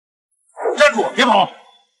站住，别跑！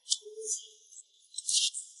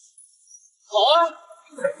跑啊！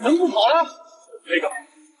能不跑了？那个，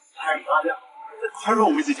太麻烦，还让我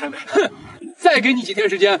们几天呗。哼，再给你几天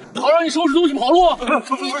时间，好让你收拾东西跑路。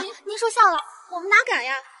您说笑了，我们哪敢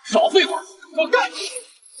呀？少废话，给我干！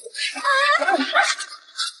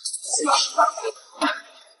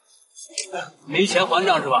没钱还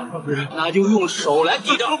账是吧？不是，那就用手来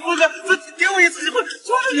抵账。不是，给我一次机会，就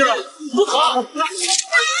是了，不跑。等一下，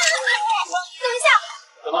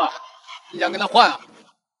怎么？你想跟他换啊？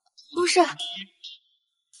不是，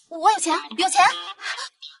我有钱，有钱。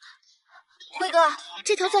辉哥，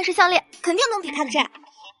这条钻石项链肯定能抵他的债。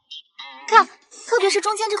看，特别是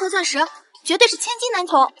中间这颗钻石，绝对是千金难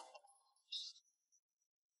求。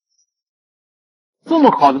这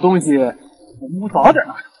么好的东西，我们不早点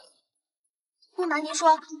拿上？不瞒您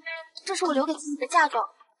说，这是我留给自己的嫁妆，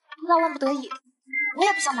要万不得已，我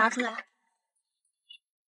也不想拿出来。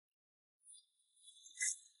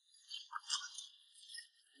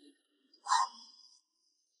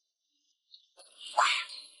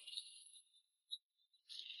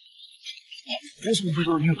我怎么不知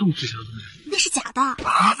道你有这么值钱的东西？那是假的啊！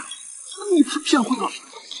你不是骗婚了？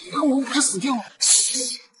那我们不是死定了？嘘，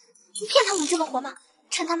你骗他们就能活吗？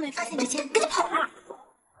趁他们没发现之前，赶紧跑啊！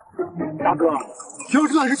大哥，听说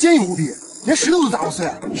这钻石坚硬无比，连石头都打不碎。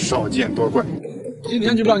少见多怪，今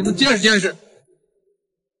天就让你们见识见识。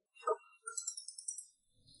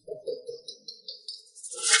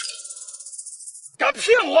敢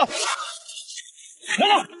骗我！来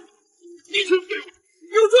了，一群废物，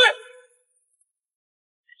给我追！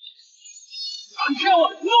敢骗我，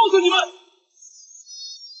弄死你们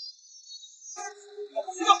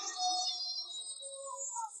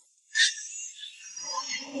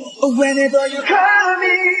！Whenever you call me,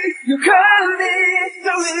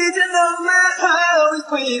 don't even know my heart is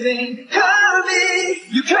breathing. Call me,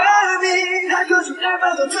 you call me, how could you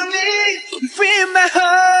never go to me? You free my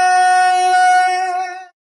heart.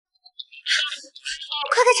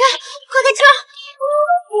 快开车，快开车！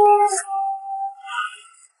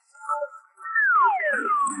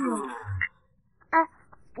哎，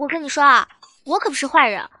我跟你说啊，我可不是坏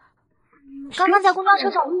人。刚刚在公交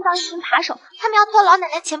车上，我遇到一群扒手，他们要偷老奶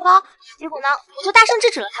奶钱包，结果呢，我就大声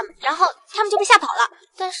制止了他们，然后他们就被吓跑了。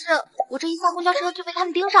但是我这一下公交车就被他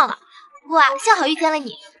们盯上了。不过啊，幸好遇见了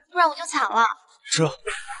你，不然我就惨了。车，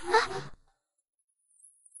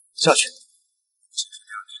下去。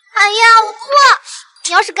哎呀，我错！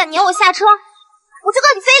你要是敢撵我下车，我就告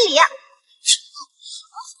你非礼。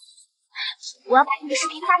我要把你的视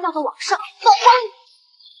频发酵到网上，曝光你。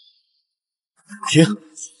停。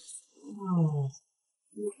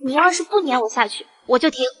你要是不撵我下去，我就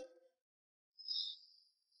停。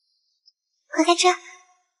快开车！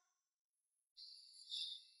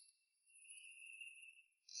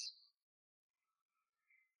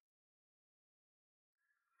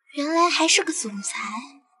原来还是个总裁。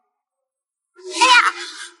哎呀！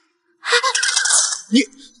你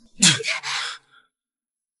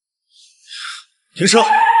停车！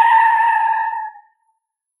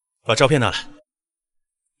把照片拿来。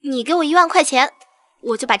你给我1万块钱，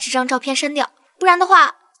我就把这张照片删掉，不然的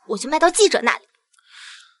话，我就卖到记者那里。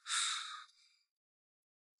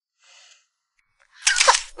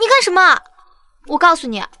你干什么？我告诉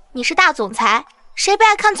你，你是大总裁，谁不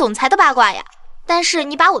爱看总裁的八卦呀？但是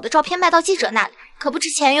你把我的照片卖到记者那里，可不值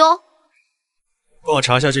钱哟。帮我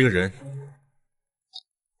查一下这个人。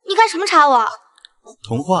你干什么查我？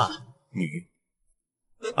童话女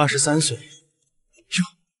，23岁，哟，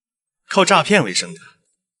靠诈骗为生的。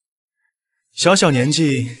小小年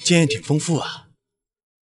纪，经验挺丰富啊。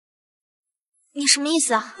你什么意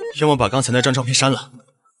思啊？要么把刚才那张照片删了，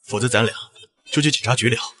否则咱俩就去警察局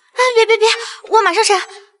聊。哎，别，我马上删。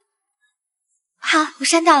好，我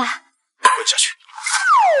删掉了。滚下去！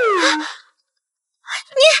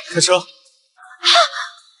你开车！你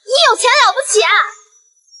有钱了不起啊？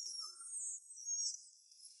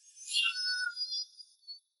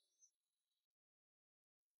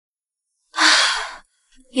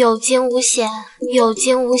有惊无险，有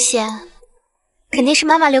惊无险，肯定是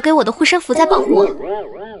妈妈留给我的护身符在保护我。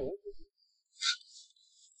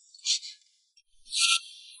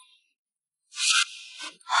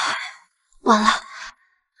完了，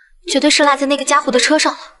绝对是落在那个家伙的车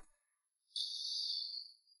上了。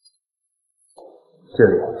这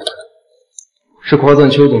里是夸赞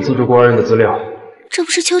邱总自助官人的资料，这不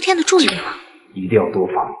是秋天的助理吗？一定要多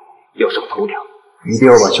发，要上头条，一定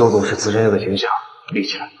要把邱总是慈善家的形象立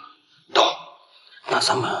起来。懂。那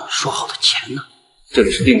咱们说好的钱呢？这里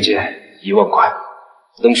是定金1万块，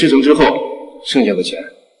等事成之后，剩下的钱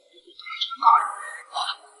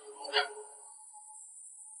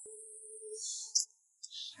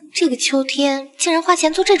这个秋天竟然花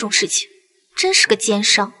钱做这种事情，真是个奸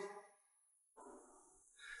商。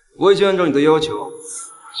我已经按照你的要求，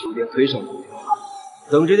把秋天推上头条。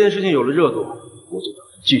等这件事情有了热度，我就打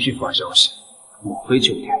算继续发消息，抹黑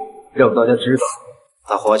秋天，让大家知道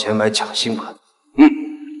他花钱买假星盘。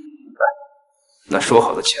那说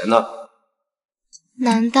好的钱呢？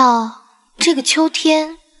难道这个秋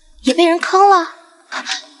天也被人坑了？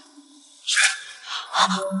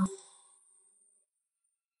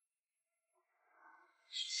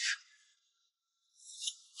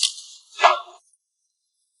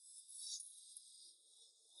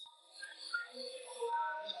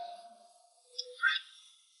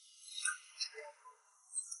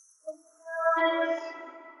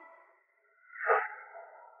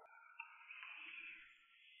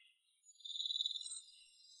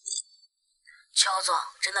邱总，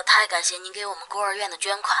真的太感谢您给我们孤儿院的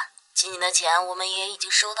捐款，仅仅的钱我们也已经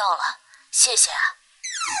收到了，谢谢啊！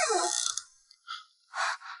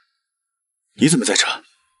你怎么在这？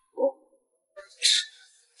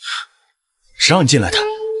谁让你进来的？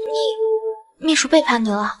秘书背叛你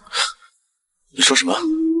了。你说什么？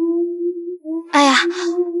哎呀，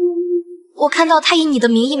我看到他以你的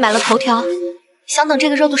名义买了头条，想等这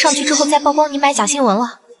个热度上去之后再曝光你买假新闻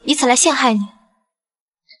了，以此来陷害你。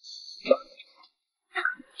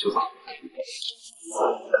邱总，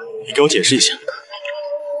你给我解释一下。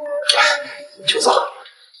邱总，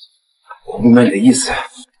我明白你的意思。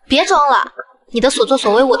别装了，你的所作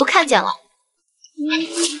所为我都看见了。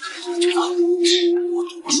邱总，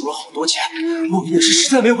我输了好多钱，我也是实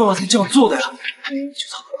在没有办法才这样做的呀。邱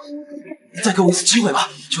总，你再给我一次机会吧。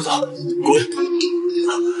邱总，滚！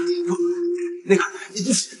那个，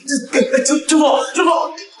邱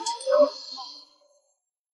总。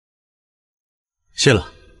谢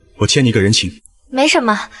了，我欠你一个人情。没什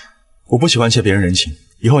么。我不喜欢欠别人人情，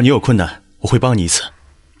以后你有困难，我会帮你一次。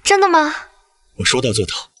真的吗？我说到做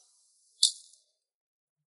到。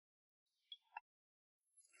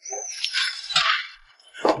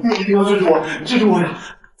你一定要救救我，救救我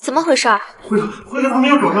呀！怎么回事？辉哥他们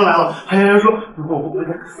又找上来了，还说如果我不回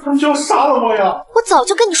来，他们就要杀了我呀！我早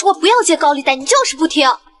就跟你说过不要借高利贷，你就是不听。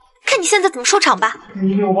看你现在怎么收场吧！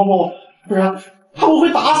你一定要帮帮我，不然他们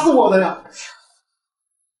会打死我的呀！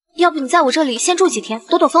要不你在我这里先住几天，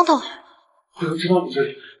躲躲风头。辉哥知道你这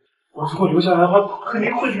里，我如果留下来的话，肯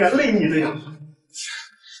定会连累你的呀。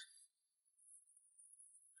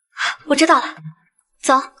我知道了，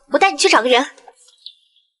走，我带你去找个人。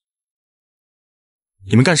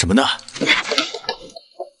你们干什么呢？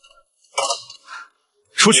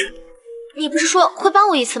出去！你不是说会帮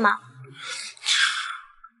我一次吗？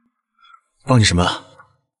帮你什么？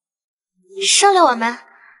收留我们。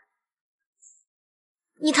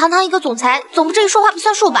你堂堂一个总裁，总不至于说话不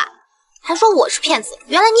算数吧？还说我是骗子，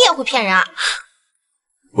原来你也会骗人啊！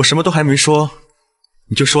我什么都还没说，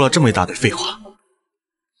你就说了这么一大堆废话。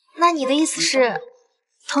那你的意思是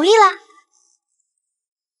同意啦？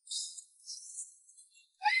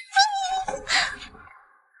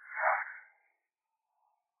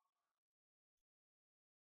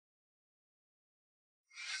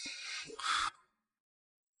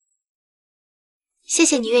谢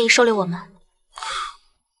谢你愿意收留我们。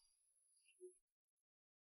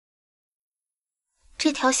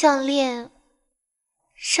这条项链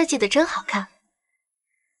设计的真好看，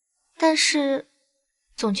但是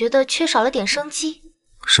总觉得缺少了点生机。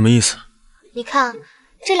什么意思？你看，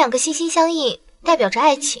这两个心心相印，代表着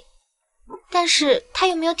爱情，但是它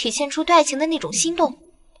又没有体现出对爱情的那种心动。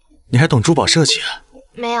你还懂珠宝设计啊？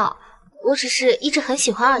没有，我只是一直很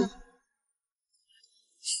喜欢而已。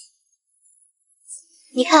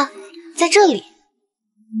你看，在这里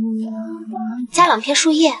加两片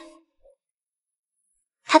树叶，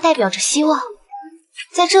它代表着希望；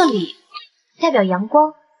在这里代表阳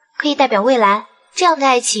光，可以代表未来。这样的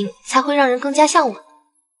爱情才会让人更加向往。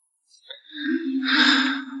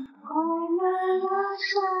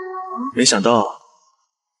没想到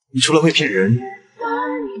你除了会骗人，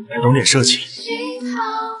还懂点设计。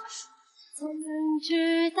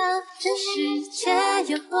知道这世界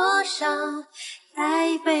有多少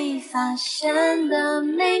待被发现的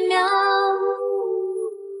美妙，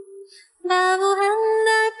把无痕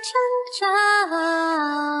的挣扎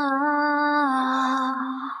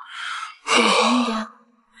剪掉，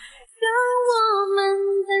让我们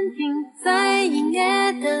暂停在音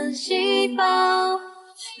乐的细胞，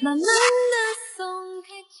慢慢的松开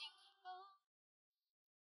紧抱。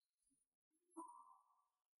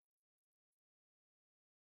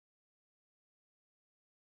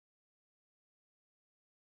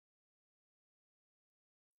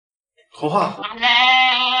童话，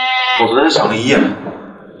我昨天想了一夜，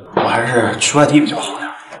我还是去外地比较好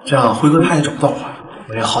点。这样辉哥他也找不到我，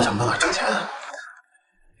我也好想办法挣钱。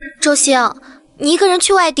周星，你一个人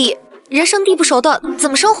去外地，人生地不熟的，怎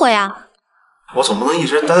么生活呀？我总不能一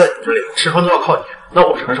直待在你这里，吃穿都要靠你，那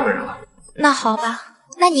我成什么人了？那好吧，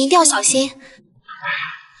那你一定要小心。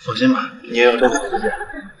放心吧，你也有这个时间。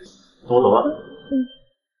跟我走吧。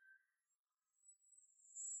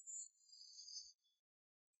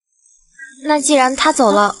那既然他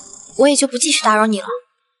走了，我也就不继续打扰你了。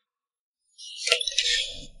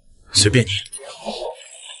随便你。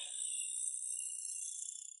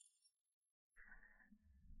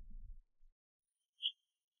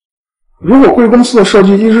如果贵公司的设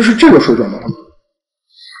计一直是这个水准的，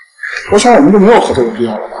我想我们就没有合作的必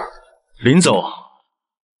要了吧？林总，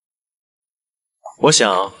我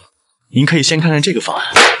想您可以先看看这个方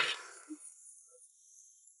案。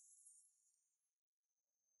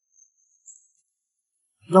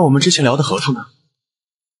那我们之前聊的合同呢？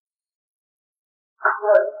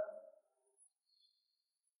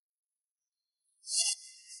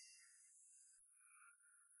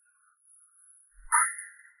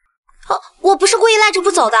我不是故意赖着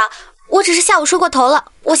不走的，我只是下午睡过头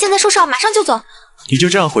了。我现在收拾好，马上就走。你就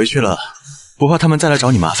这样回去了，不怕他们再来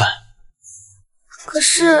找你麻烦？可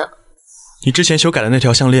是，你之前修改的那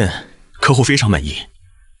条项链，客户非常满意，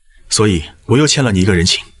所以我又欠了你一个人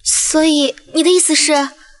情。所以你的意思是，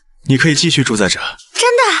你可以继续住在这？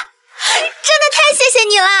真的太谢谢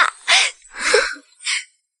你了！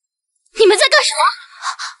你们在干什么？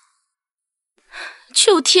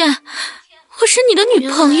秋天，我是你的女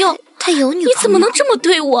朋友。他有女朋友？你怎么能这么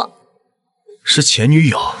对我？是前女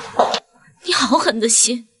友。你好狠的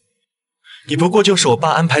心！你不过就是我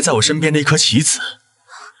爸安排在我身边的一颗棋子，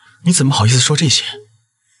你怎么好意思说这些？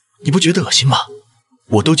你不觉得恶心吗？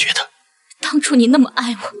我都觉得。当初你那么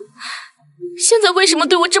爱我，现在为什么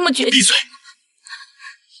对我这么绝情？闭嘴！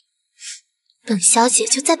本小姐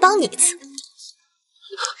就再帮你一次。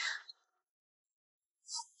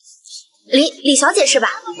李小姐是吧？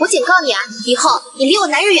我警告你啊，以后你离我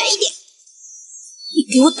男人远一点。你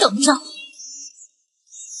给我等着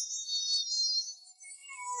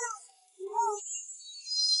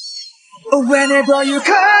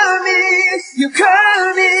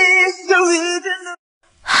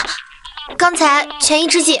刚才权宜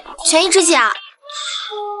之计啊！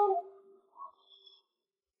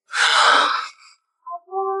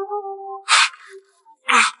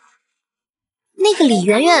哎，那个李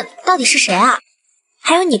媛媛到底是谁啊？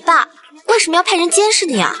还有你爸为什么要派人监视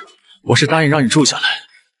你啊？我是答应让你住下来，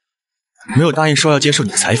没有答应说要接受你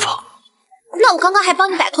的采访。那我刚刚还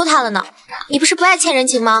帮你摆脱他了呢，你不是不爱欠人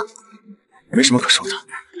情吗？没什么可说的，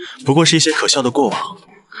不过是一些可笑的过往。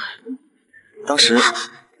当时，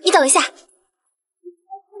你等一下。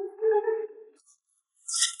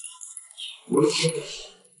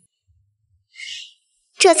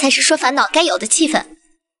这才是说烦恼该有的气氛。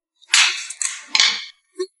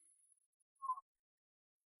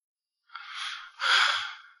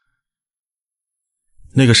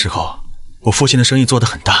那个时候，我父亲的生意做得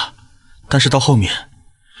很大，但是到后面，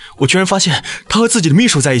我居然发现他和自己的秘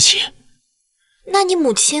书在一起。那你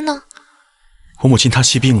母亲呢？我母亲她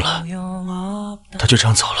气病了，她就这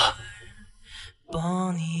样走了。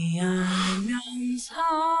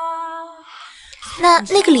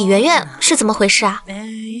那个李媛媛是怎么回事啊？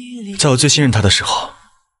在我最信任她的时候，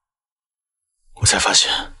我才发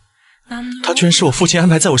现，她居然是我父亲安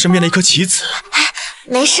排在我身边的一颗棋子。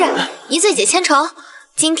没事，一醉解千愁。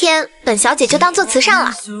今天本小姐就当做慈善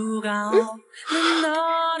了。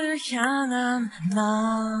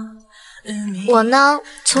我呢，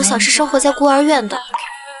从小是生活在孤儿院的，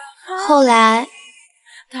后来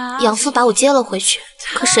养父把我接了回去，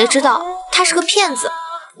可谁知道他是个骗子，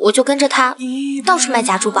我就跟着他到处卖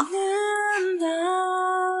假珠宝。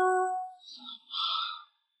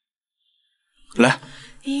来。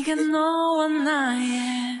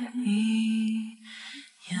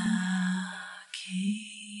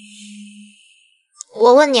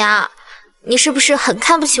我问你啊，你是不是很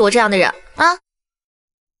看不起我这样的人啊？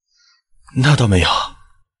那倒没有，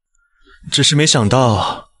只是没想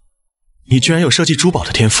到你居然有设计珠宝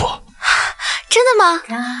的天赋。真的吗？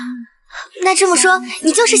那这么说，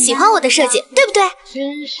你就是喜欢我的设计，对不对？啊？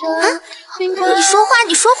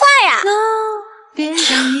你说话呀！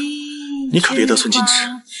你可别得寸进尺。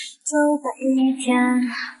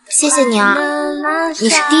谢谢你啊，你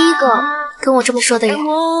是第一个跟我这么说的人。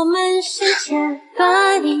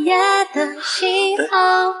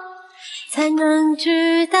才能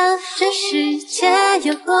知道这世界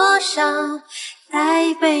有多少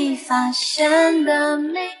待被发现的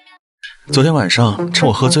美。昨天晚上趁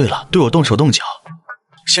我喝醉了，对我动手动脚，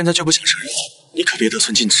现在却不想承认，你可别得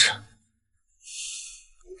寸进尺。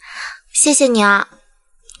谢谢你啊，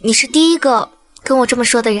你是第一个跟我这么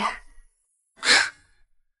说的人。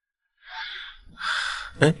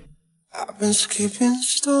哎， I've been skipping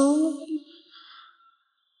stones,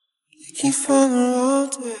 looking for the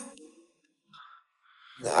road.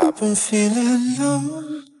 I've been feeling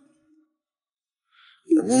low,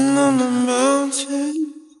 running on the mountain.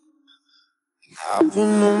 I've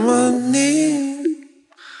been on my knees,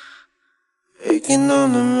 aching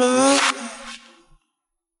on the mountain.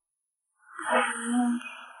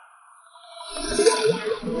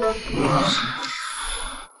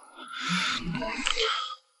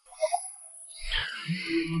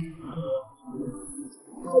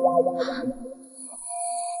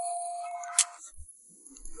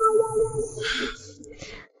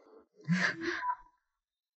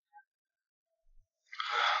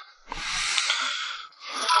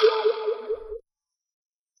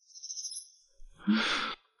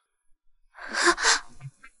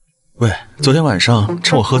 喂，昨天晚上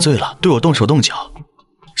趁我喝醉了，对我动手动脚，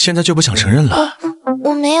现在就不想承认了。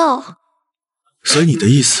我没有。所以你的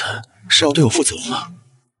意思是要对我负责吗？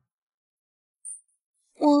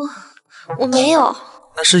我没有。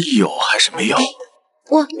那是有还是没有？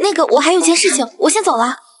我还有件事情，我先走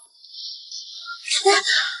了。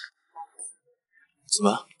怎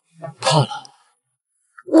么怕了？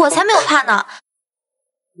我才没有怕呢。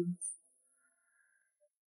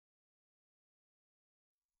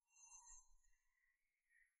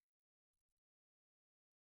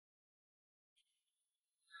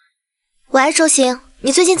喂，周行，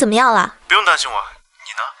你最近怎么样了？不用担心我，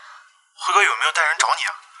你呢？辉哥有没有带人找你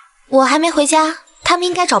啊？我还没回家，他们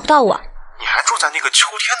应该找不到我。你还住在那个秋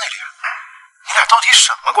天那里？你俩到底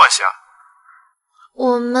什么关系啊？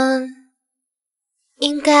我们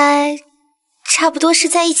应该差不多是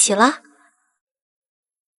在一起了。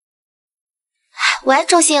喂，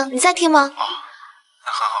周行，你在听吗？哦，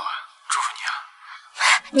那很好啊，祝福你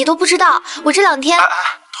啊。你都不知道，我这2天……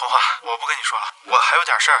童话，我不跟你说了，我还有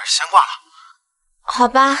点事儿，先挂了。好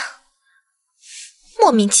吧，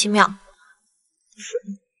莫名其妙。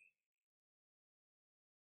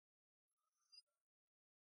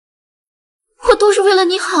我都是为了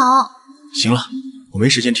你好。行了，我没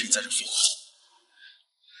时间听你在这废话。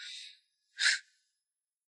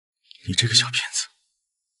你这个小骗子！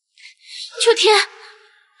秋天，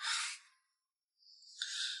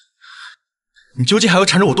你究竟还要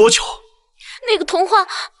缠着我多久？那个童话，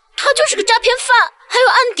他就是个诈骗犯，还有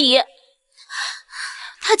案底。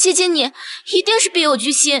他接近你，一定是别有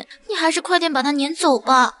居心。你还是快点把他撵走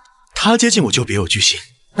吧。他接近我就别有居心，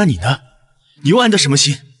那你呢？你又安的什么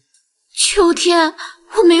心？秋天，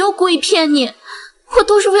我没有故意骗你，我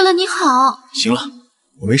都是为了你好。行了，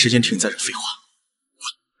我没时间听你在这废话。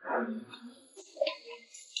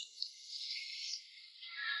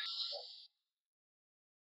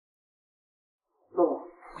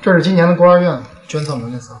这是今年的孤儿院捐赠门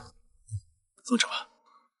面册，坐着吧。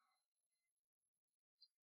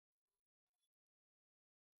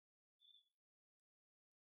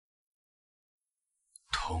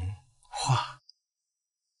童话。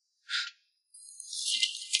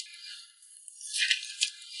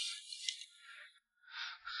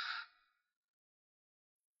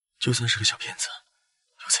就算是个小骗子，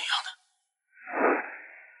又怎样呢？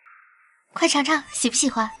快尝尝，喜不喜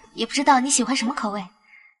欢？也不知道你喜欢什么口味。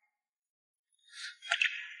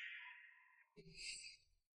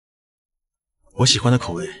我喜欢的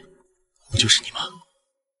口味，不就是你吗？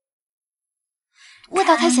味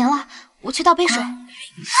道太咸了，我去倒杯水。让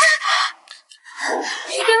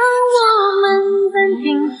我们暂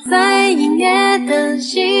停在音乐的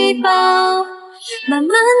细胞，慢慢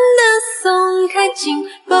地松开紧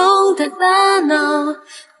绷的大脑，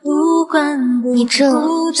不管不你这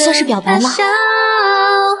算是表白吗？在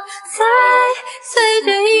随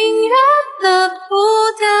着音乐的步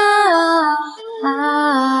调，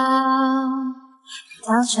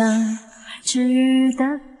调成治愈的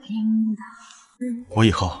频道。我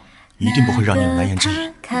以后一定不会让你有难言之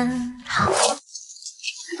隐。好。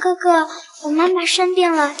哥哥，我妈妈生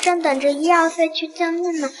病了，正等着医药费去见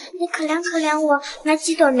面呢。你可怜可怜我，买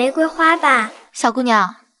几朵玫瑰花吧。小姑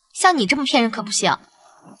娘，像你这么骗人可不行。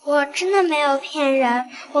我真的没有骗人，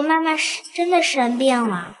我妈妈是真的生病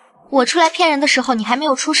了。我出来骗人的时候，你还没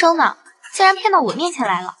有出生呢，竟然骗到我面前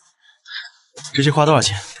来了。这些花多少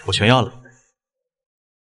钱？我全要了。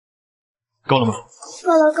够了吗？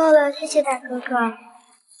够了够了，谢谢大哥哥。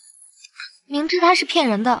明知他是骗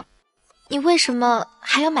人的，你为什么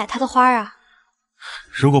还要买他的花啊？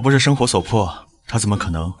如果不是生活所迫，他怎么可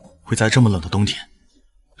能会在这么冷的冬天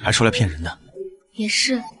还出来骗人呢？也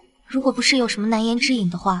是，如果不是有什么难言之隐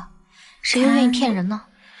的话，谁又愿意骗人呢？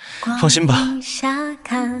放心吧，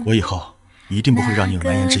我以后一定不会让你有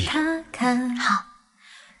难言之隐。好。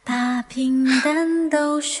把平淡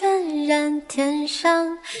都渲染天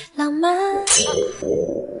上浪漫。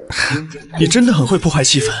你真的很会破坏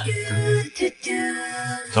气氛。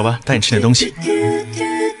走吧，带你吃点东西。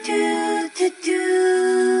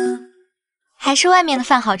还是外面的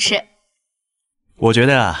饭好吃。我觉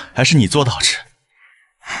得啊，还是你做的好吃。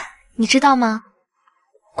你知道吗？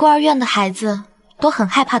孤儿院的孩子都很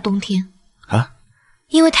害怕冬天啊，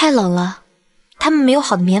因为太冷了，他们没有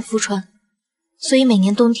好的棉服穿。所以每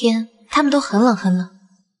年冬天，他们都很冷很冷。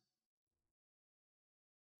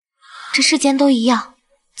这世间都一样，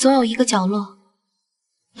总有一个角落，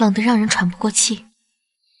冷得让人喘不过气。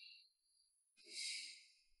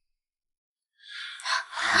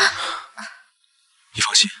你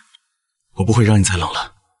放心，我不会让你再冷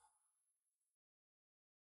了。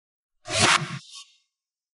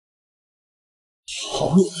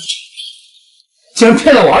好你，竟然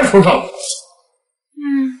骗到我儿头上了！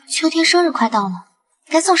秋天生日快到了，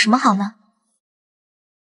该送什么好呢？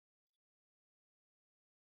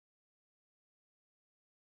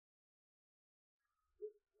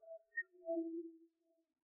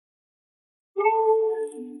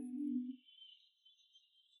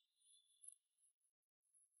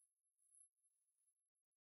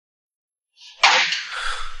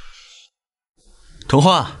童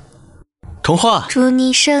话，童话。祝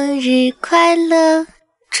你生日快乐！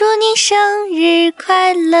祝你生日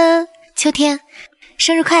快乐，秋天，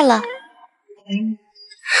生日快乐！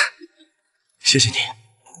谢谢你，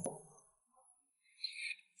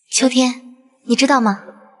秋天，你知道吗？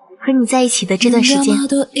和你在一起的这段时间，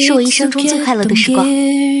是我一生中最快乐的时光。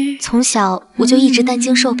从小我就一直担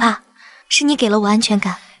惊受怕，是你给了我安全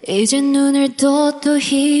感。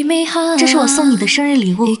这是我送你的生日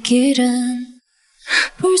礼物。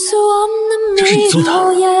这是你做的？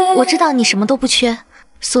我知道你什么都不缺。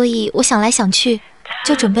所以我想来想去，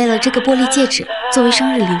就准备了这个玻璃戒指作为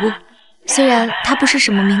生日礼物。虽然它不是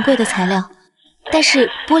什么名贵的材料，但是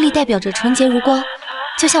玻璃代表着纯洁如光，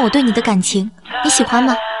就像我对你的感情，你喜欢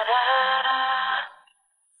吗？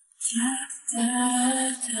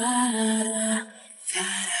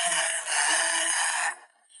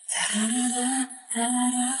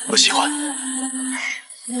我喜欢。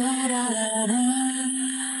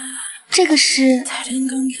这个是？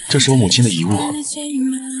这是我母亲的遗物，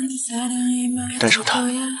戴上它，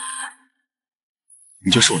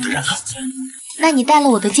你就是我的人了。那你戴了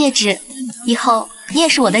我的戒指，以后你也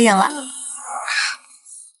是我的人了。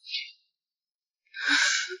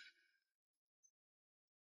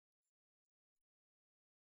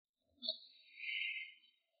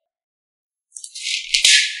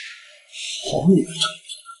好你个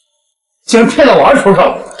竟然骗到我儿头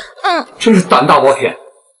上了！真是胆大包天。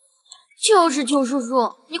就是邱叔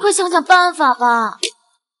叔，你快想想办法吧。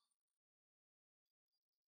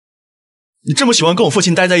你这么喜欢跟我父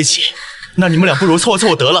亲待在一起，那你们俩不如凑合凑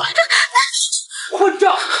合得了。混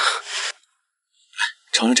账！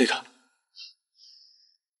尝尝这个。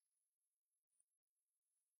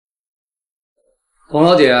童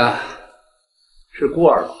小姐是孤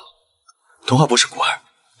儿吧？童话不是孤儿，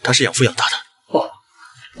她是养父养大的。哦，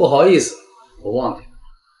不好意思，我忘记了，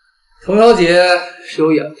童小姐是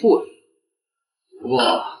有养父的。不过，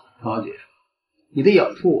童小姐，你的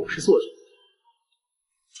养父是做什么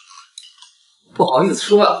的？不好意思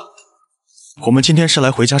说呀。我们今天是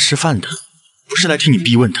来回家吃饭的，不是来听你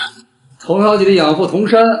逼问的。童小姐的养父童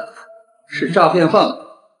山是诈骗犯吗？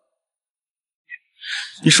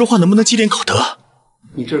你说话能不能积点口德？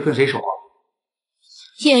你这是跟谁说话？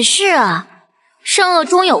也是啊，善恶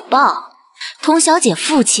终有报。童小姐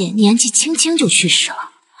父亲年纪轻轻就去世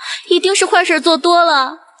了，一定是坏事做多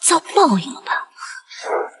了，遭报应了吧。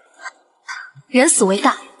人死为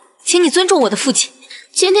大，请你尊重我的父亲。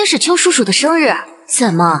今天是邱叔叔的生日，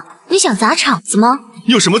怎么你想砸场子吗？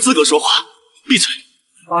你有什么资格说话？闭嘴！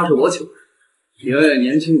他是我请的，小姐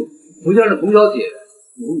年轻，不像是童小姐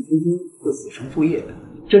年纪轻轻就子承父业，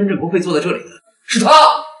真正不配坐在这里的是他。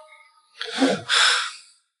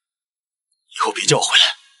以后别叫我回来。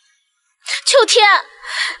秋天，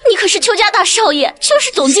你可是邱家大少爷，邱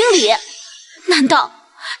氏总经理，难道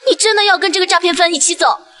你真的要跟这个诈骗犯一起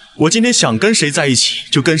走？我今天想跟谁在一起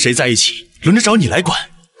就跟谁在一起，轮着找你来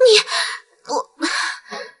管。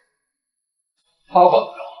他管不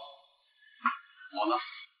着，我呢？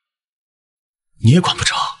你也管不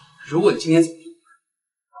着。如果你今天走，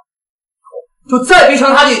就再别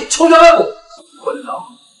想踏进邱家门户。混账！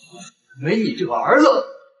没你这个儿子。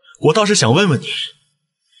我倒是想问问你，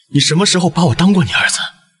你什么时候把我当过你儿子？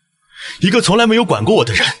一个从来没有管过我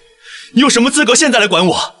的人，你有什么资格现在来管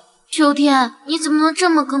我？秋天，你怎么能这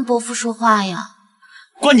么跟伯父说话呀？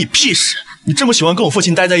关你屁事！你这么喜欢跟我父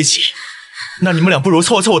亲待在一起，那你们俩不如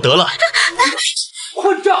凑合凑合得了。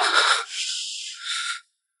混账！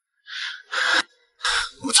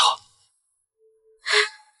我走。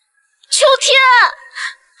秋天，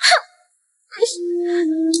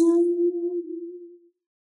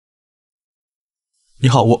你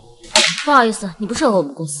好，不好意思，你不适合我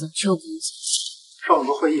们公司，缺个公司。上了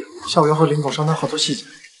个会议，下午要和林总商谈合作细节。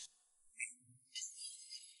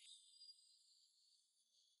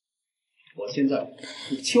我现在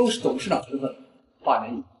以邱氏董事长身份罢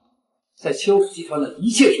免你，在邱氏集团的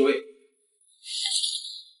一切职位。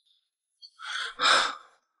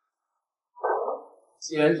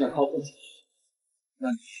既然想靠父亲，那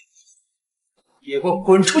你也给我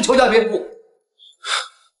滚出邱家别墅！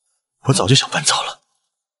我早就想搬走了。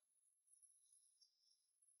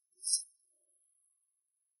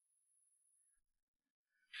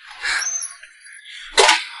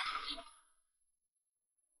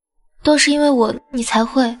都是因为我，你才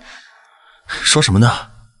会。说什么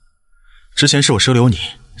呢？之前是我收留你，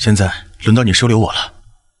现在轮到你收留我了。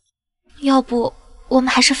要不我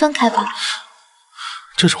们还是分开吧。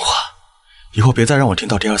这种话，以后别再让我听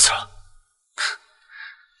到第二次了。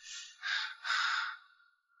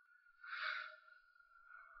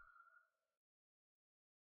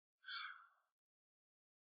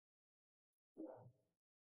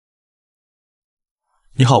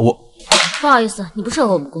你好，不好意思，你不适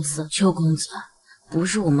合我们公司，邱公子，不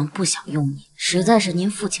是我们不想用你，实在是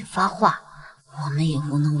您父亲发话，我们也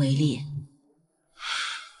无能为力。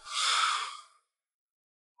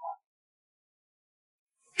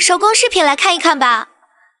手工饰品来看一看吧，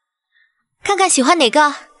看看喜欢哪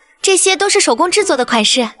个，这些都是手工制作的款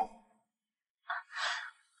式。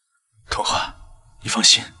童话，你放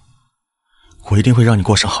心，我一定会让你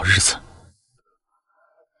过上好日子。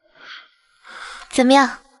怎么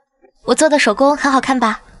样？我做的手工很好看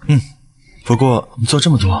吧？不过你做这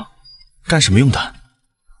么多，干什么用的？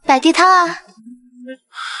摆地摊啊。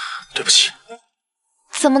对不起。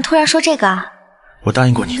怎么突然说这个啊？我答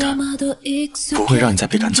应过你的，不会让你再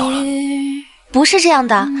被赶走了。不是这样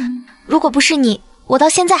的，如果不是你，我到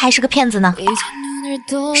现在还是个骗子呢。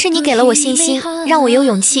是你给了我信心，让我有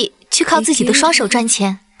勇气去靠自己的双手赚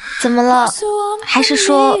钱。怎么了？还是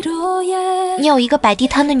说你有一个摆地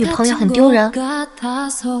摊的女朋友很丢人？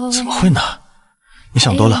怎么会呢？你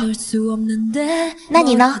想多了。那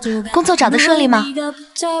你呢？工作找得顺利吗？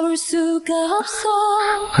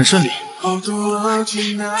很顺利。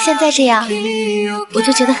现在这样，我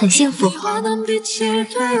就觉得很幸福。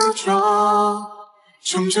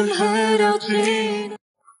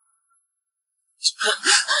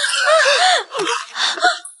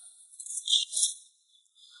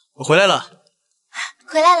我回来了。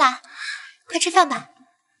回来啦，快吃饭吧。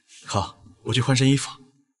好，我去换身衣服。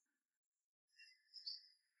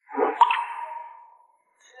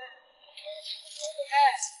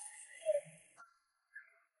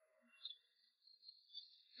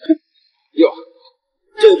哟，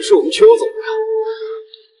这不是我们邱总呀？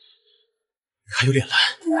还有脸来？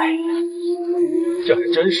这还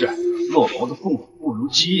真是落雹的父母不如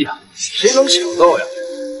鸡呀！谁能想到呀？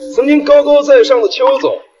曾经高高在上的邱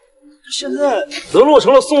总，现在沦落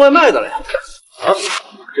成了送外卖的了呀！啊，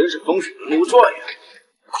真是风水轮流转呀！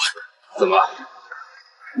滚！怎么，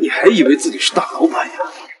你还以为自己是大老板呀？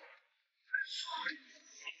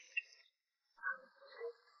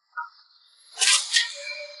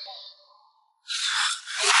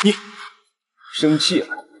你生气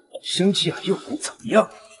了？生气了又能怎么样？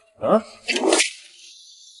啊？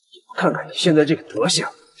我看看你现在这个德行，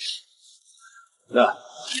那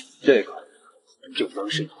这个就当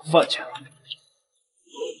是你的饭钱了。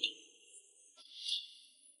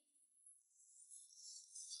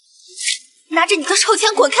拿着你的臭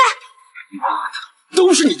钱滚开！妈的，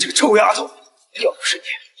都是你这个臭丫头！要不是你，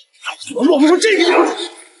老子能落不成这个样子。你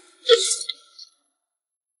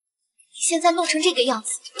现在弄成这个样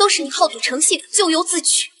子，都是你好赌成性、咎由自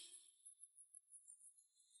取。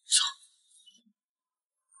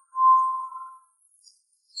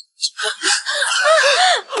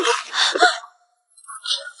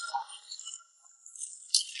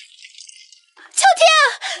秋天，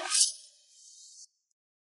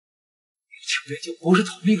秋天就不是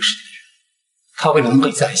同命式的人，他为了能跟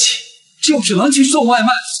你在一起，就只能去送外卖。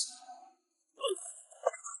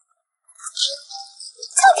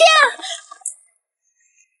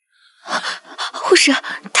护士，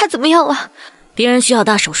他怎么样了？别人需要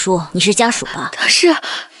大手术，你是家属吧？是。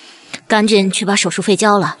赶紧去把手术费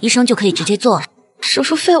交了，医生就可以直接做了。手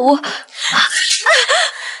术费我……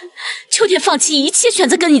秋天放弃一切选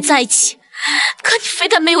择跟你在一起，可你非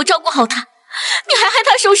但没有照顾好他，你还害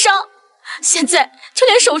他受伤。现在就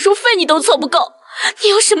连手术费你都凑不够，你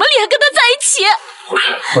有什么脸跟他在一起？护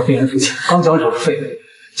士，我病人父亲刚交完手术费，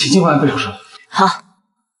请尽快按费手术。好，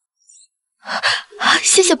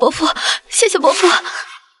谢谢伯父，谢谢伯父。我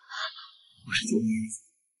是九天，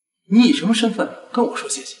你以什么身份跟我说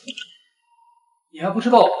谢谢？你还不知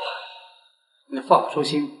道吧？你的发手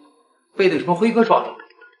心被那个什么辉哥抓住了。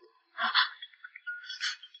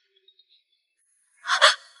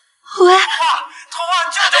喂，童话，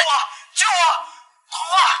救救我，救我！童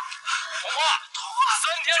话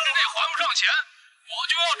，3天之内还不上钱，我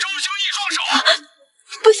就要周星一双手。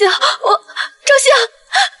不行，周星，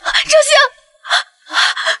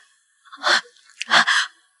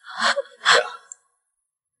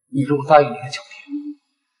你如果答应你的9天，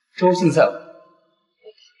周星在我。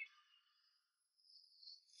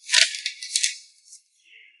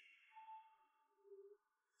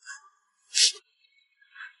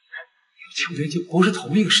9天就不是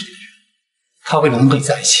同一个世界的人，他为了能跟你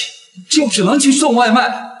在一起，就只能去送外卖，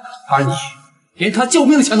而你连他救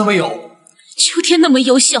命的钱都没有。秋天那么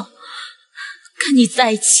优秀，跟你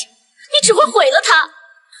在一起，你只会毁了他。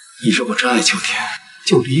你如果真爱秋天，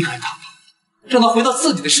就离开他吧，让他回到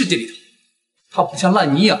自己的世界里头。他不像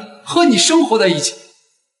烂泥一样和你生活在一起。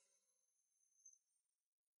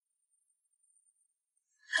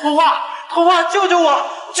童话，救救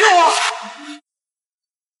我，救我！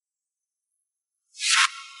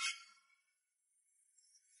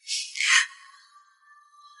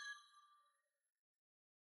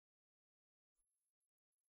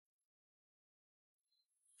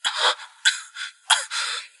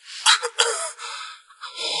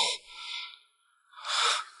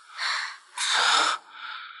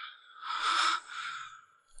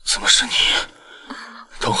怎么是你？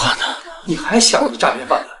童话呢？你还想着诈骗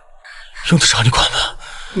犯呢？用得着你管吗？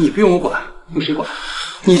你不用我管，用谁管？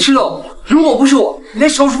你知道，如果不是我，你连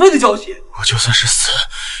手术费都交不起。我就算是死，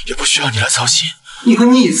也不需要你来操心。你和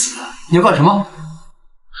你一死，你要干什么？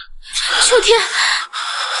秋天，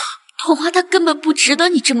童话他根本不值得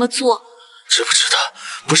你这么做。值不值得，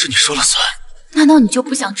不是你说了算。难道你就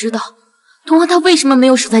不想知道，童话他为什么没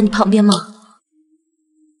有守在你旁边吗？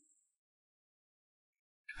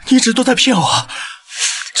你一直都在骗我。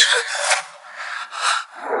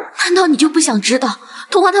难道你就不想知道，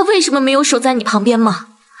童话他为什么没有守在你旁边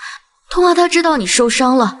吗？童话他知道你受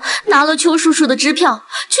伤了，拿了邱叔叔的支票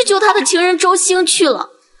去救他的情人周星去了。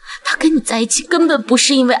他跟你在一起根本不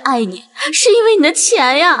是因为爱你，是因为你的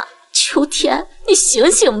钱呀。秋天，你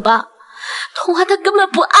醒醒吧，童话他根本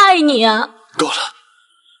不爱你啊。够了，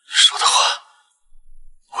你说的话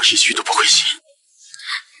我一句都不会信。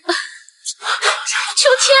秋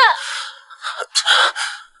天，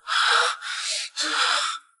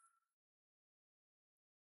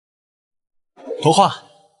童话，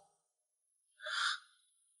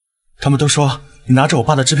他们都说你拿着我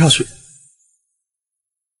爸的支票去，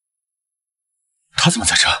他怎么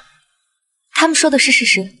在这？他们说的是事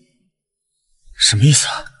实。什么意思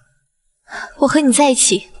啊？我和你在一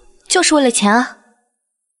起就是为了钱啊！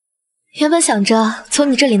原本想着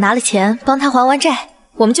从你这里拿了钱帮他还完债，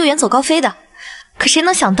我们就远走高飞的。可谁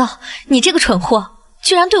能想到你这个蠢货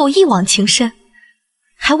居然对我一往情深，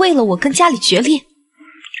还为了我跟家里决裂。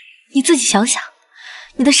你自己想想，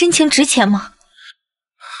你的深情值钱吗？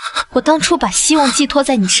我当初把希望寄托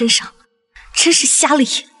在你身上，真是瞎了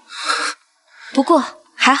眼。不过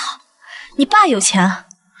还好，你爸有钱啊。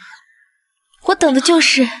我等的就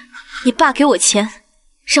是你爸给我钱，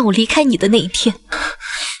让我离开你的那一天。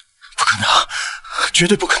不可能，绝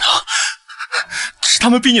对不可能，是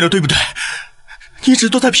他们逼你的，对不对？你一直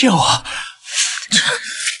都在骗我。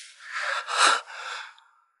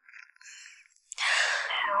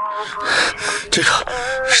这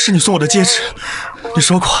个是你送我的戒指，你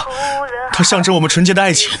说过它象征我们纯洁的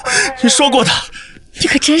爱情，你说过的。你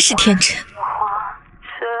可真是天真，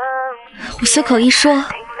我随口一说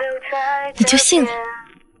你就信了。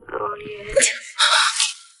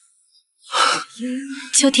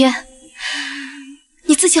秋天，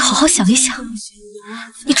你自己好好想一想，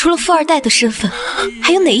你除了富二代的身份，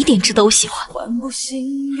还有哪一点值得我喜欢？我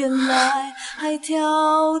明白了。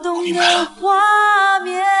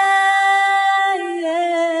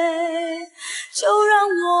就让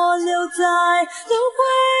我留在轮回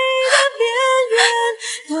的边缘，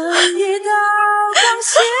等一道光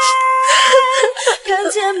线，看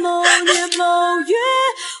见某年某月，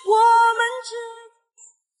我们只。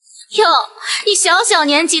哟，你小小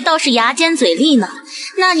年纪倒是牙尖嘴利呢。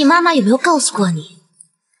那你妈妈有没有告诉过你，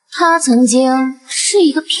她曾经是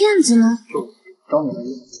一个骗子呢？当然。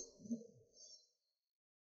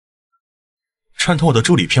串通我的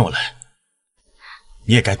助理骗我来，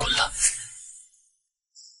你也该滚了。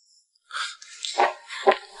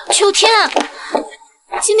秋天，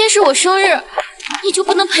今天是我生日，你就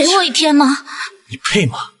不能陪我一天吗？你配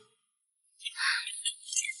吗？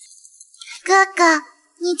哥哥，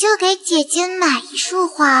你就给姐姐买一束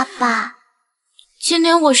花吧。今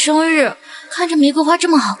天我生日，看着玫瑰花这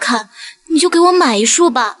么好看，你就给我买一束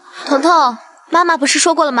吧。彤彤，妈妈不是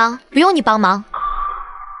说过了吗？不用你帮忙。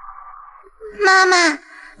妈妈，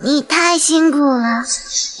你太辛苦了，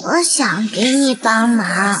我想给你帮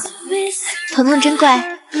忙。彤彤真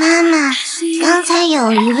乖。妈妈，刚才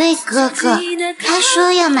有一位哥哥，他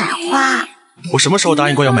说要买花。我什么时候答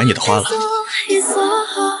应过要买你的花了？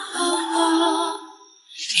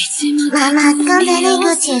妈妈，刚才那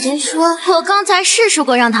个姐姐说，我刚才是说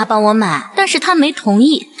过让她帮我买，但是她没同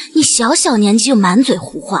意。你小小年纪就满嘴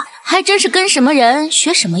胡话，还真是跟什么人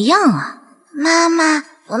学什么样啊！妈妈，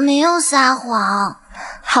我没有撒谎。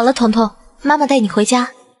好了，彤彤，妈妈带你回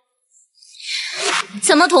家。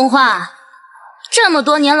怎么童话？这么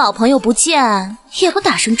多年老朋友不见，也不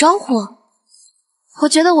打声招呼？我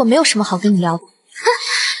觉得我没有什么好跟你聊的。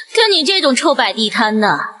跟你这种臭摆地摊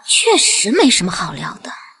的，确实没什么好聊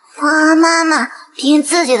的。我和妈妈凭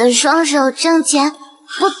自己的双手挣钱，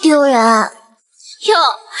不丢人。哟，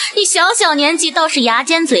你小小年纪倒是牙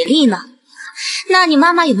尖嘴利呢。那你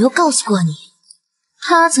妈妈有没有告诉过你，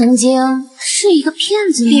她曾经是一个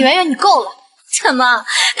骗子呢？李圆圆，你够了！怎么，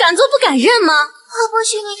敢做不敢认吗？我不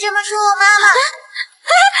许你这么说我妈妈。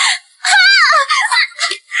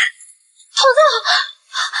彤彤，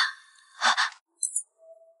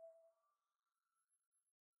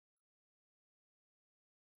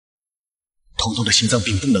彤彤的心脏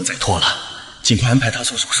病不能再拖了，尽快安排她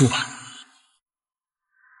做手术吧。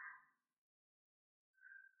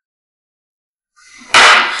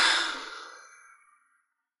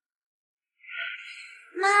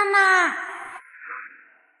妈妈，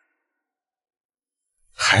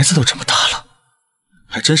孩子都这么大了，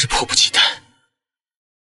还真是迫不及待。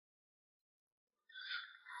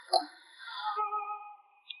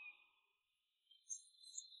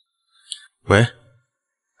喂，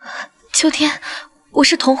秋天，我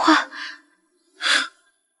是童话。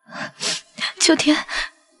秋天，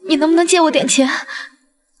你能不能借我点钱？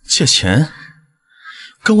借钱？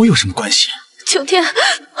跟我有什么关系？秋天，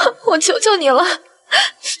我求求你了，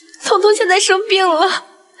彤彤现在生病了，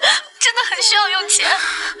真的很需要用钱。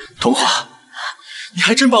童话，你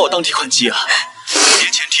还真把我当提款机啊！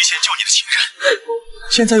先前提前救你的情人，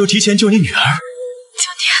现在又提前救你女儿。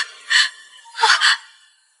秋天，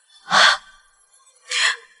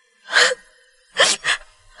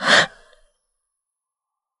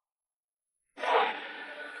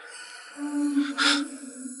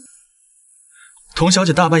童小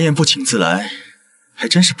姐大半夜不请自来，还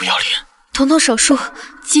真是不要脸。彤彤手术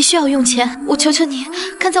急需要用钱，我求求你，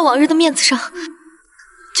看在往日的面子上，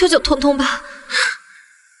救救彤彤吧。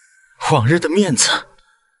往日的面子，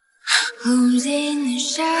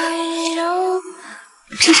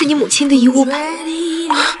这是你母亲的遗物吧？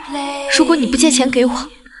如果你不借钱给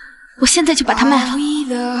我，我现在就把它卖了。你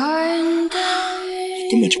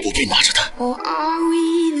根本就不配拿着它。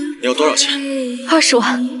你要多少钱？20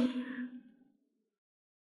万。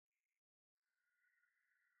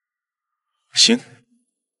行，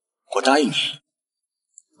我答应你。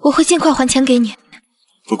我会尽快还钱给你。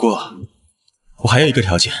不过，我还有一个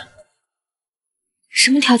条件。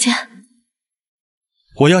什么条件？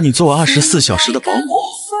我要你做我24小时的保姆，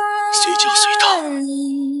随叫随到。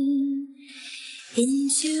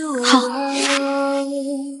好。让你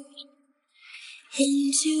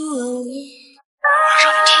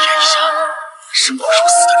体验一下生不如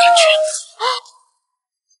死的感觉。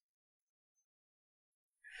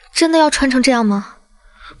真的要穿成这样吗？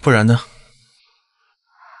不然呢？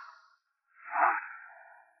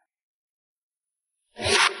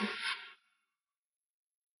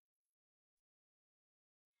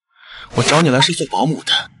我找你来是做保姆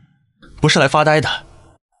的，不是来发呆的。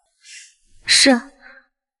是。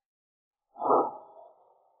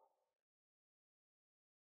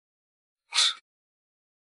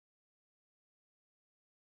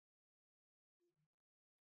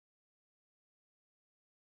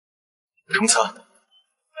冲厕，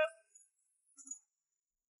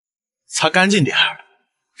擦干净点儿。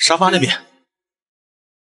沙发那边。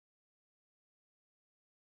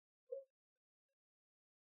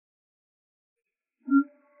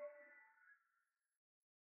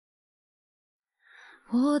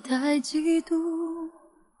我太嫉妒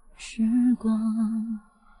时光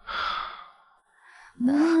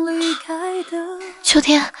能离开的。秋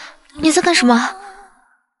天，你在干什么？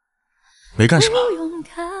没干什么，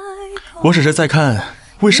我只是在看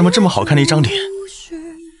为什么这么好看的一张脸，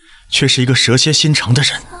却是一个蛇蝎心肠的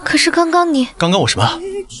人。可是刚刚我什么？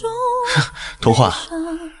童话，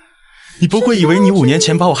你不会以为你5年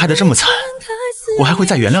前把我害得这么惨，我还会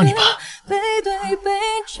再原谅你吧？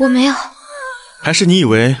我没有。还是你以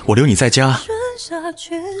为我留你在家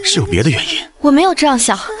是有别的原因？我没有这样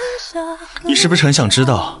想。你是不是很想知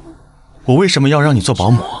道我为什么要让你做保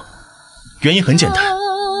姆？原因很简单，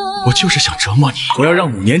我就是想折磨你，我要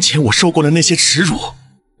让5年前我受过的那些耻辱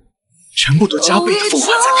全部都加倍的奉还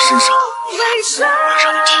在你身上，我要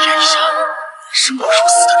让你体验一下生不如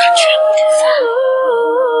死的感觉。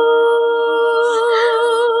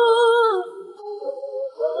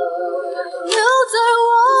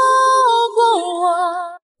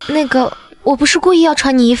那个，我不是故意要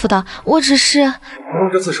穿你衣服的，我只是……彤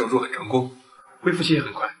彤这次手术很成功，恢复期也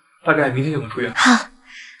很快，大概明天就能出院。好，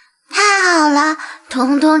太好了，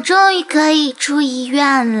彤彤终于可以出医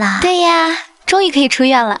院了。对呀，终于可以出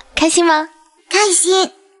院了，开心吗？开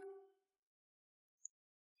心。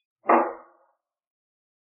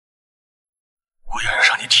我要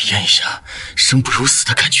让你体验一下生不如死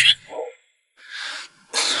的感觉。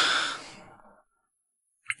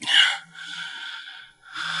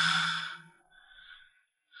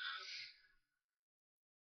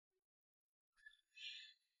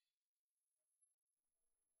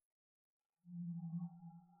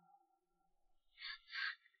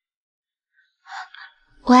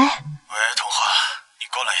喂，童话，你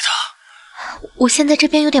过来一趟。我现在这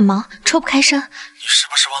边有点忙，抽不开身。你是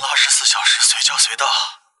不是忘了24小时随叫随到？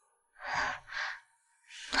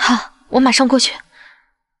好，我马上过去。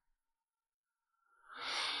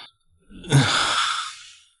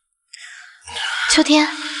秋天，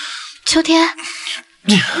秋天，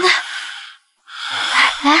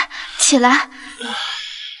来，起来。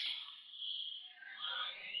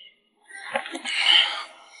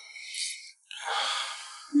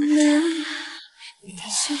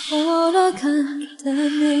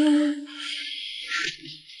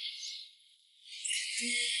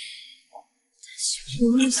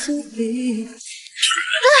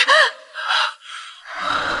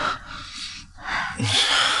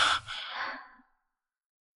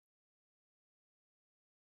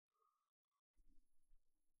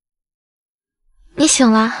你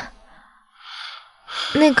醒了？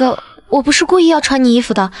那个，我不是故意要穿你衣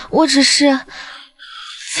服的，我只是……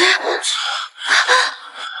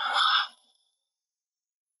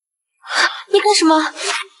你干什么？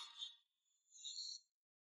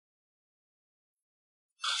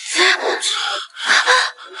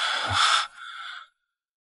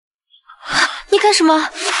你干什么？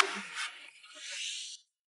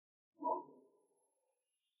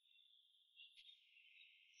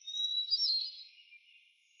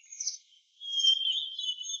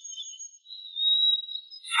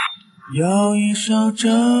有一首这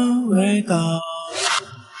味道，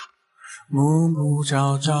暮暮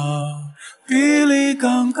朝朝，比例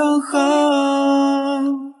刚刚好，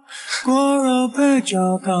果肉配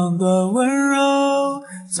焦糖的温柔，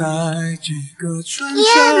在几个春秋。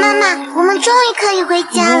耶，妈妈，我们终于可以回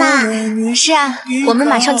家啦！是啊，我们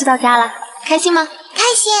马上就到家了，开心吗？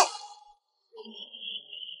开心。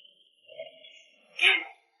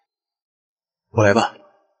我来吧。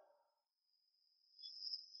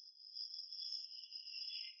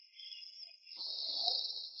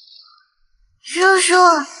叔叔，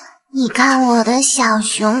你看我的小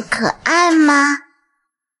熊可爱吗？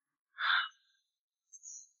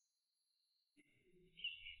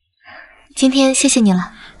今天谢谢你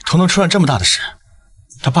了。彤彤出了这么大的事，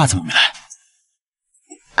他爸怎么没来？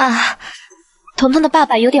啊，彤彤的爸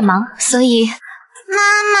爸有点忙，所以……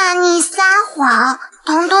妈妈，你撒谎，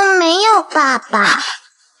彤彤没有爸爸。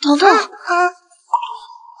彤彤，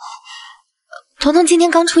彤彤今天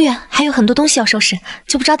刚出院，还有很多东西要收拾，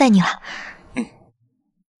就不招待你了。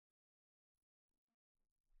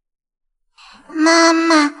妈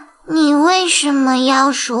妈，你为什么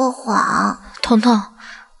要说谎？彤彤，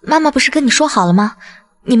妈妈不是跟你说好了吗？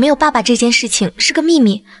你没有爸爸这件事情是个秘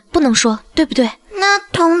密，不能说，对不对？那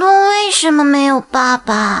彤彤为什么没有爸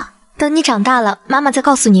爸？等你长大了，妈妈再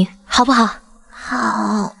告诉你，好不好？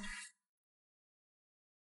好。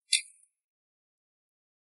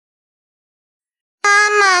妈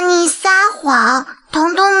妈，你撒谎，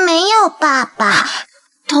彤彤没有爸爸。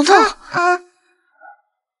彤彤，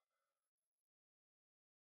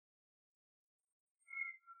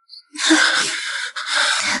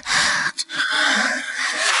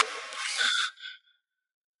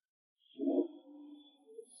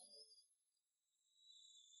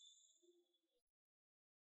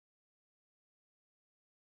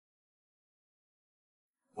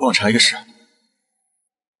忘查一个事。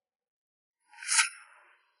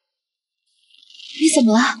你怎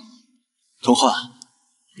么了？童话，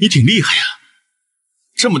你挺厉害呀，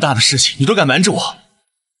这么大的事情你都敢瞒着我。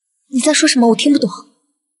你在说什么？我听不懂。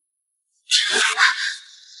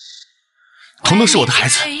彤彤是我的孩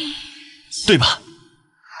子，对吧？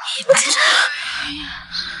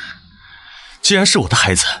既然是我的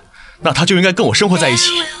孩子，那他就应该跟我生活在一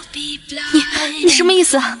起。你什么意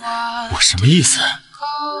思？我什么意思？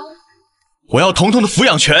我要彤彤的抚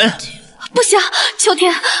养权。不行，秋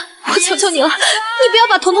天，我求求你了，你不要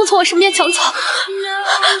把彤彤从我身边抢走。好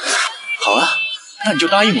啊，那你就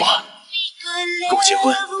答应我，跟我结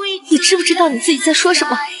婚。你知不知道你自己在说什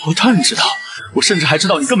么？我当然知道，我甚至还知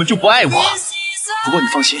道你根本就不爱我。不过你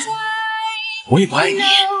放心，我也不爱你。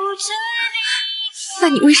那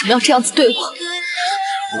你为什么要这样子对我？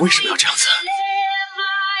我为什么要这样子？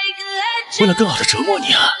为了更好的折磨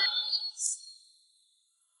你啊！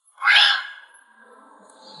不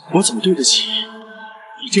然，我怎么对得起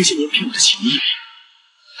你这些年骗我的情谊，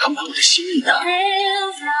还瞒我的心意呢？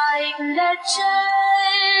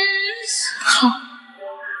好，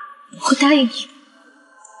我答应你。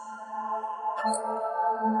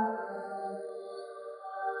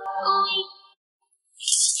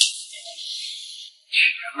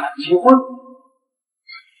结婚。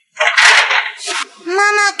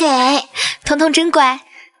妈妈给，彤彤真乖。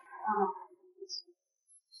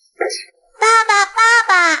爸爸，爸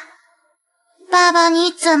爸，爸爸，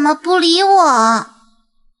你怎么不理我？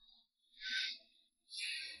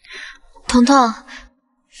彤彤，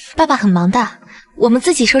爸爸很忙的，我们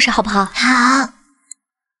自己收拾好不好？好。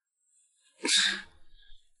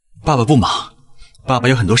爸爸不忙，爸爸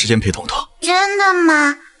有很多时间陪彤彤。真的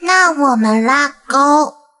吗？那我们拉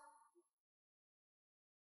钩。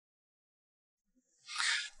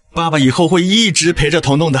爸爸以后会一直陪着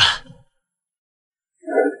彤彤的。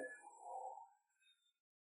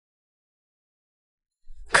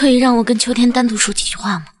可以让我跟秋天单独说几句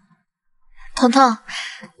话吗？彤彤，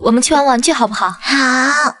我们去玩玩具好不好？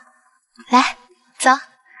好，来，走。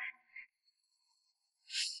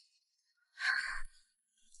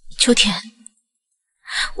秋天，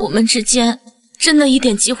我们之间真的一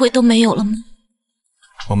点机会都没有了吗？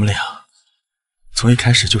我们俩从一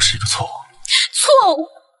开始就是一个错误。错误？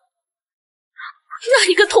那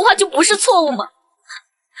你跟童话就不是错误吗？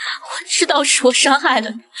我知道是我伤害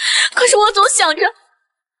了你，可是我总想着，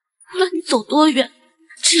无论你走多远，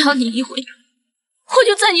只要你一回头，我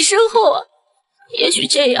就在你身后啊。也许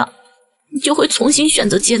这样，你就会重新选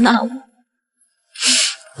择接纳我。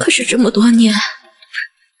可是这么多年，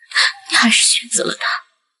你还是选择了他。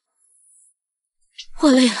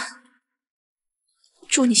我累了，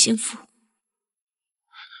祝你幸福。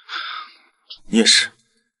你也是。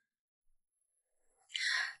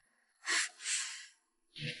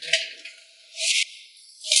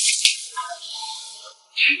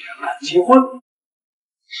结婚。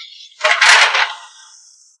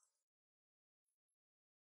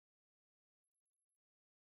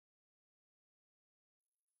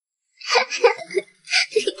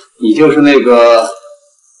你就是那个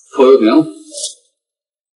拖油瓶？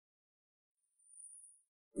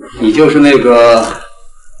你就是那个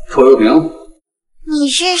拖油瓶？你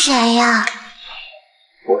是谁呀？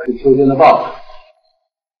我是秋天的爸爸。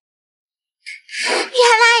原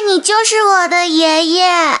来你就是我的爷爷。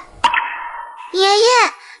爷爷，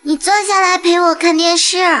你坐下来陪我看电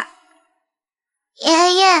视。爷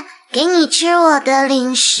爷，给你吃我的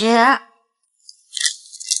零食。来，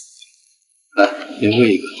连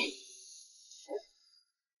喂一个。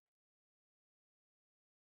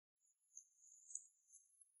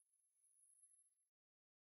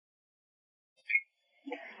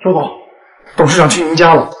周总，董事长去您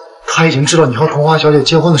家了，他已经知道你和童花小姐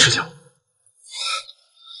结婚的事情。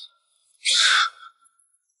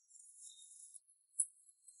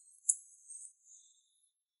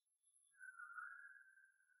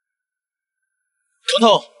彤彤，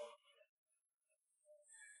我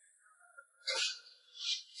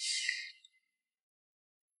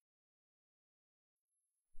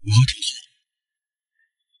和彤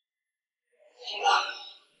彤，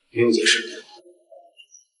不用解释。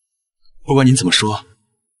不管您怎么说，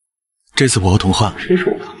这次我和童话，谁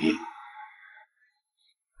说我不同意？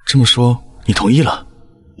这么说你同意了？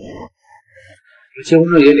结婚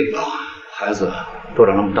证也领了，孩子都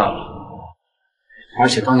长那么大了，而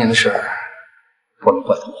且当年的事儿不能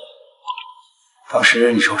怪童话。当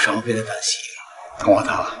时你受伤被他担心，童话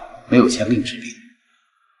他没有钱给你治病，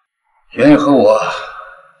圆圆和我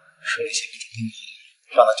说那些不中听的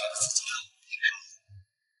话，让他觉得自己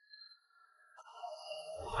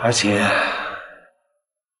而且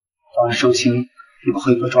当时周星又把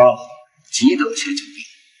辉哥抓了，急得先救命，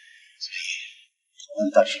所以我们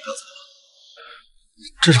暂时各走了。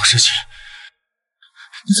这种事情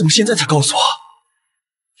你怎么现在才告诉我？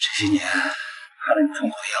这些年看了你痛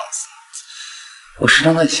苦的样子，我时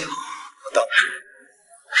常在想，我当时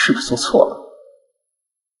是不是做错了？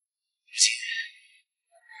而且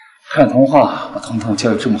看童话把彤彤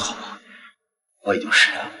教育这么好，我已经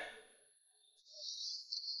释然了。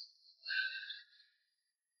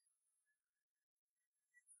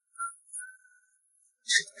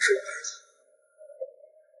是懂事的儿子。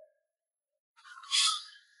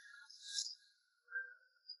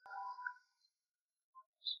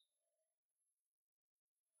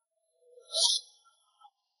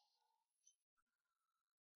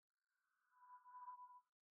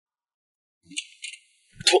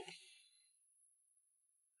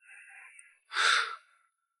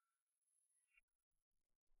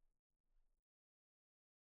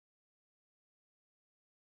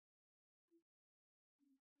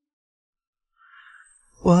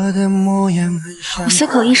我的模样很像我随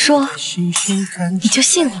口一说，你就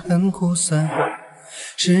信了。很苦涩，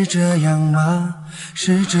是这样吗？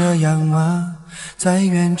是这样吗？在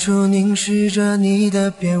远处凝视着你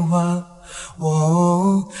的变化。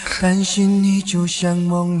我担心你就像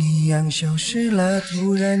梦一样消失了，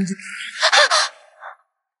突然间。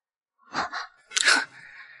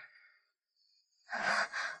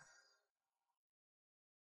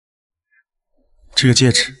这个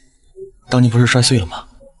戒指，当年不是摔碎了吗？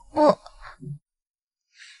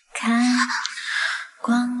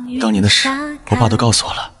当年的事，我爸都告诉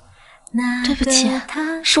我了。对不起，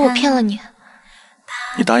是我骗了你。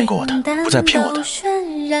你答应过我的，不再骗我的。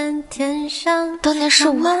当年是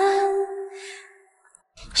我，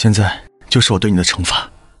现在就是我对你的惩罚。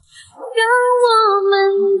让我们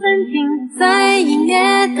暂停在音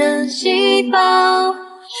乐的细胞，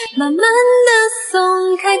慢慢地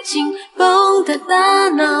松开紧绷的大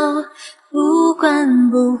脑，不管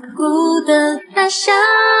不顾的大笑，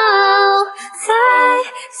才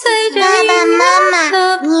随着爸爸妈妈，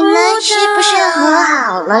你们是不是和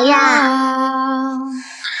好了呀？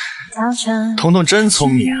彤彤真聪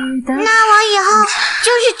明啊！那我以后就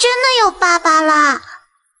是真的有爸爸啦！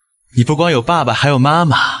你不光有爸爸，还有妈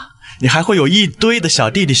妈，你还会有一堆的小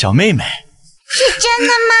弟弟小妹妹。是真的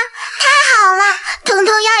吗？太好了，彤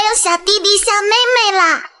彤要有小弟弟小妹妹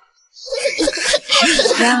啦！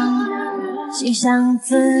让心想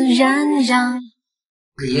自然让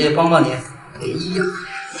爷爷帮帮你。哎呀！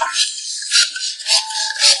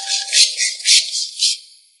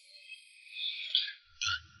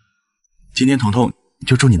今天彤彤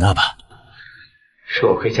就住你那吧。是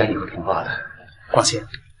我亏欠你和童话的，放心，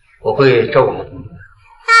我会照顾好彤彤的。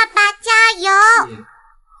爸爸加油！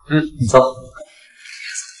走。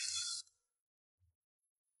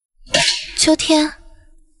秋天，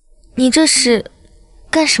你这是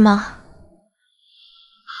干什么？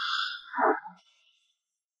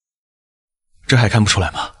这还看不出来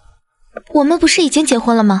吗？我们不是已经结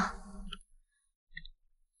婚了吗？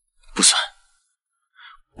不算。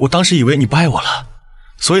我当时以为你不爱我了，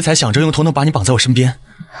所以才想着用彤彤把你绑在我身边。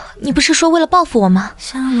你不是说为了报复我吗？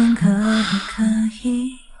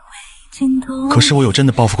可是我有真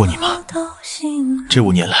的报复过你吗？这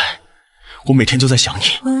5年来，我每天都在想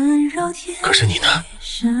你。可是你呢？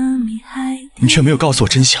你却没有告诉我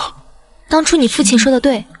真相。当初你父亲说的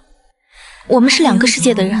对，我们是2个世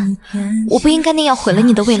界的人，我不应该那样毁了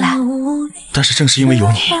你的未来。但是正是因为有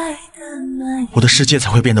你，我的世界才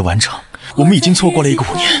会变得完整。我们已经错过了一个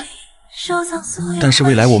5年，但是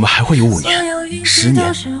未来我们还会有5年、10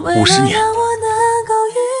年、50年。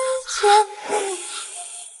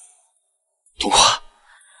童话，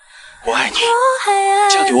我爱你，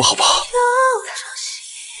嫁给我好不好？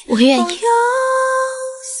我愿意。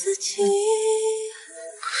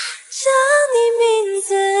将你名字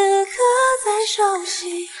刻在手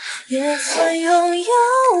心，也算拥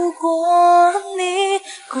有过你。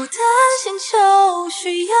孤单星球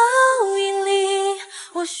需要引力，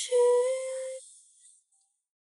我需